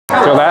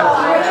Feel that?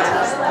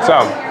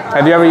 So,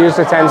 have you ever used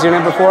a TENS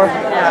unit before?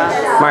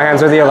 Yeah. My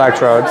hands are the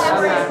electrodes.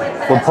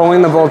 We're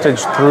pulling the voltage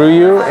through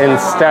you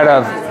instead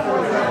of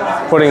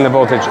putting the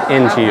voltage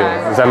into you.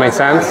 Does that make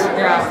sense?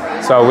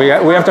 Yeah. So we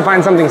have to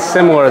find something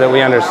similar that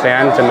we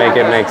understand to make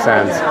it make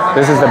sense.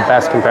 This is the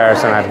best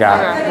comparison I've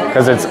got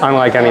because it's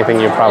unlike anything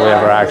you've probably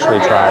ever actually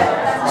tried.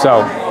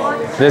 So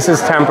this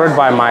is tempered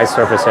by my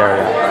surface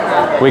area.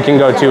 We can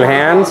go 2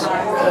 hands,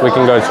 we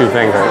can go 2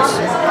 fingers.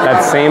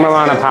 That same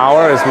amount of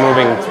power is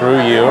moving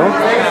through you,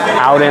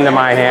 out into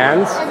my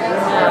hands,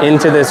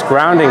 into this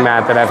grounding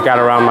mat that I've got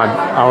around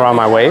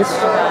my waist,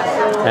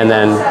 and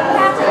then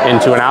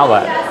into an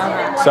outlet.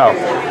 So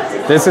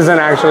this isn't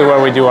actually where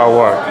we do our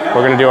work.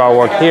 We're going to do our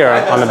work here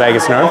on the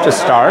vagus nerve to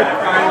start.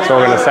 So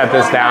we're going to set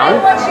this down.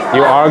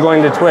 You are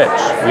going to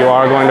twitch. You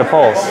are going to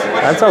pulse.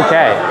 That's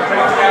okay.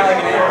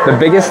 The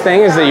biggest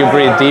thing is that you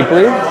breathe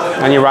deeply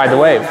and you ride the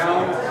wave.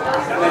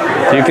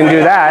 If you can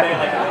do that,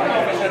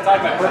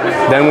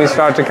 then we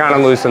start to kind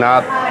of loosen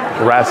up,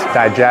 rest,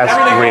 digest,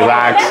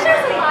 relax,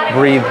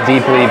 breathe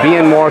deeply, be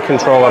in more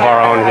control of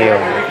our own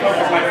healing.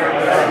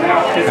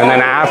 And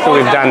then after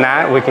we've done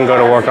that, we can go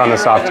to work on the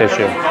soft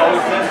tissue. Now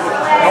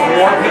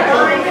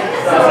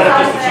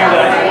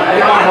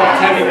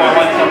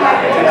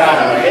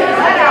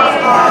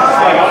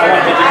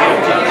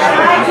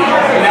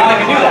I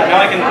can do that. Now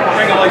I can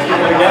bring all these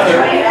people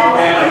together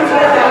and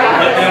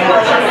let them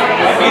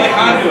be the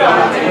conduit.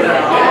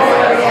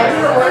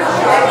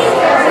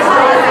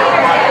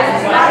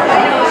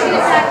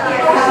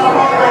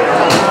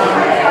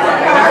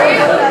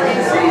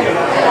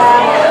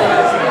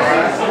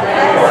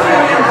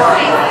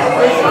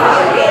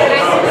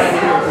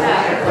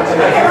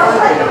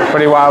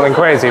 Pretty wild and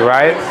crazy,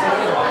 right?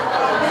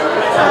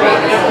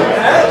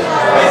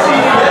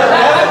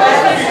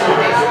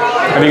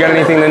 Have you got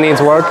anything that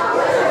needs work?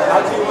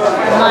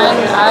 Mine,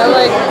 I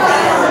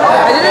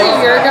did it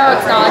a year ago.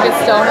 It's not like it's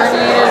still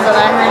herniated, but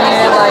I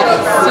herniated like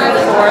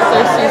C4 or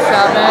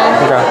C7.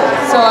 Okay.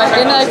 So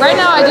right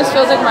now, I just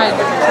feel like my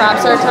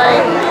traps are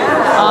tight.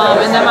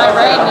 And then my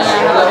right knee, I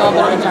have a little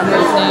bit of a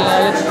jumper's knee.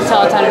 I get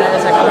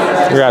tendonitis a couple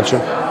of days.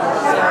 Gotcha.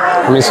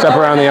 Let me step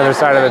around the other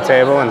side of the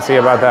table and see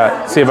about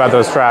that. See about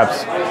those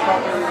traps.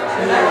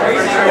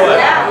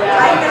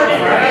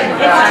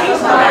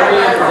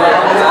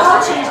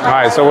 All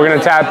right, so we're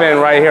gonna tap in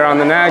right here on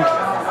the neck.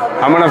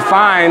 I'm gonna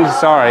find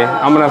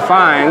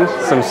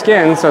some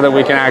skin so that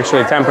we can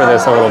actually temper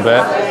this a little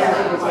bit.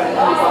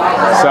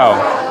 So.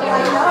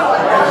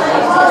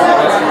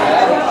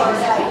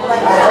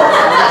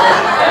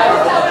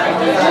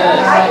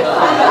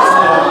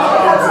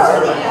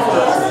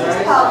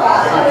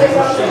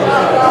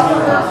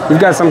 You've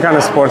got some kind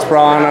of sports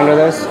bra on under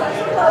this?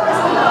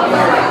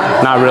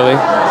 Not really.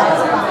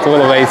 It's a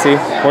little lacy.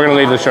 We're gonna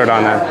leave the shirt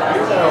on then.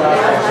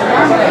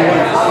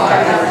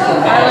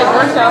 I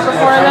worked out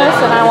before this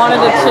and I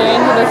wanted to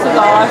change. This is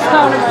all I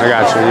found. I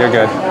got you. You're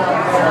good.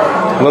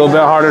 A little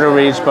bit harder to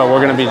reach, but we're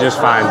gonna be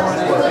just fine.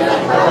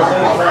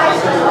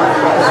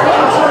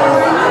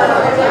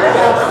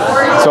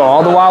 So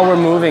all the while we're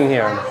moving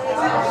here,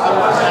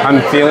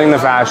 I'm feeling the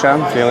fascia,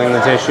 feeling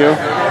the tissue,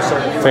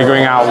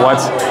 figuring out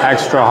what's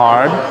extra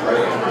hard,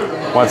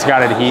 what's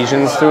got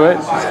adhesions to it,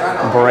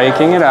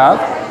 breaking it up,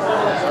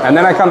 and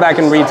then I come back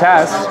and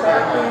retest,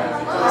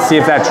 see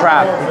if that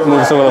trap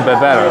moves a little bit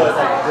better.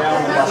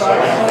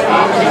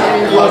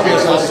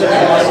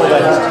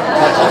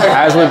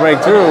 As we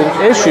break through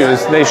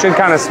issues, they should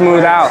kind of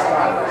smooth out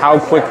how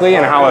quickly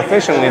and how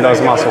efficiently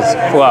those muscles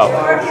flow.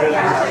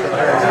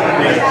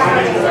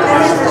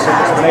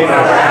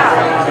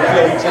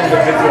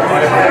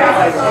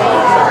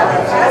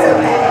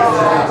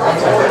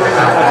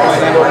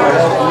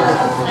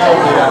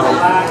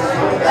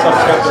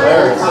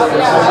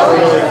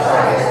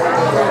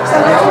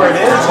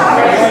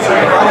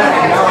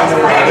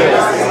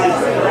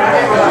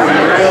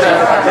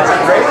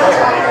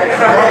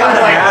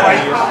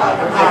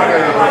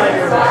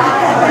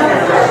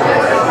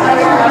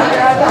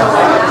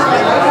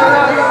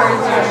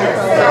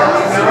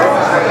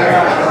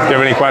 Do you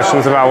have any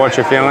questions about what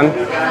you're feeling?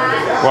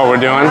 What we're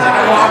doing?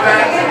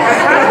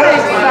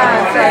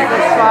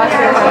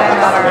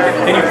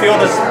 Can you feel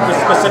the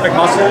specific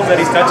muscles that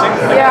he's touching?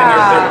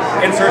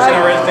 Yeah. Insertion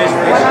or rotation?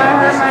 When I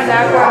hurt my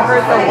neck, what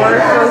hurt the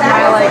worst was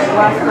my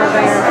left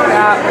levator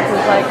scap, which is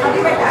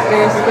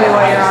basically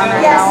what you're on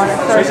right now.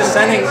 So he's just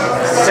sending.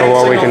 So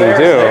what we can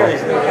do,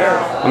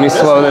 let me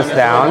slow this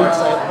down.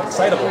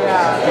 Excitable.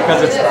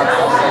 Because it's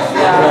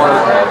more.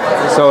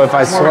 So if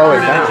I slow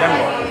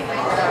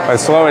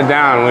it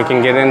down, we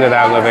can get into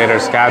that levator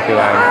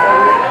scapulae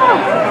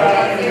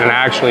and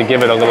actually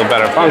give it a little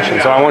better function.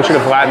 So I want you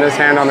to flatten this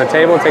hand on the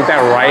table, take that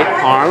right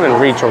arm and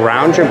reach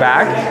around your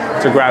back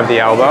to grab the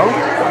elbow.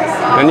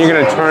 Then you're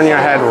gonna turn your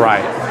head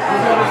right.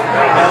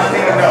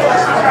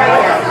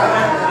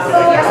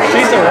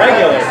 She's a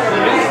regular.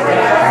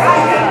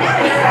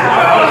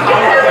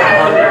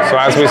 So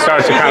as we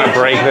start to kind of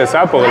break this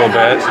up a little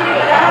bit,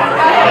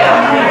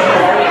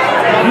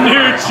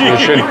 you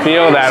should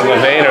feel that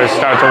levator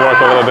start to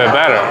work a little bit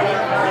better.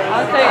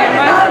 I'll say in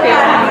my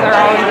feelings are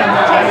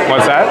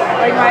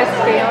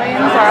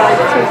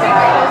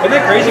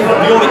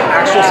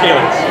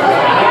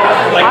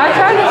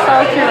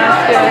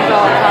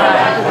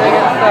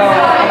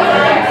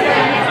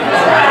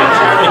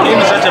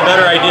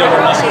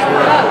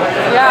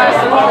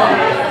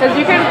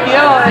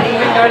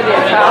started the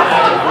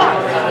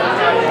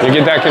attachment. You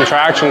get that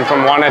contraction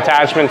from one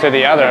attachment to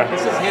the other.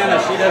 This is Hannah.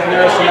 She does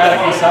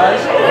neurosomatic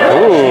massage.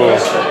 Ooh.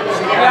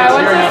 Yeah, I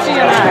went to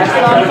CNS,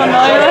 so I'm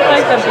familiar with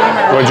like the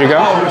beamer. Where'd you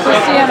go? To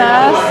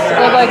CNS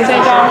with like St.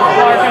 John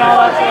Clark and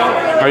all that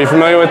stuff. Are you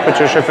familiar with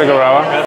Patricia Figueroa?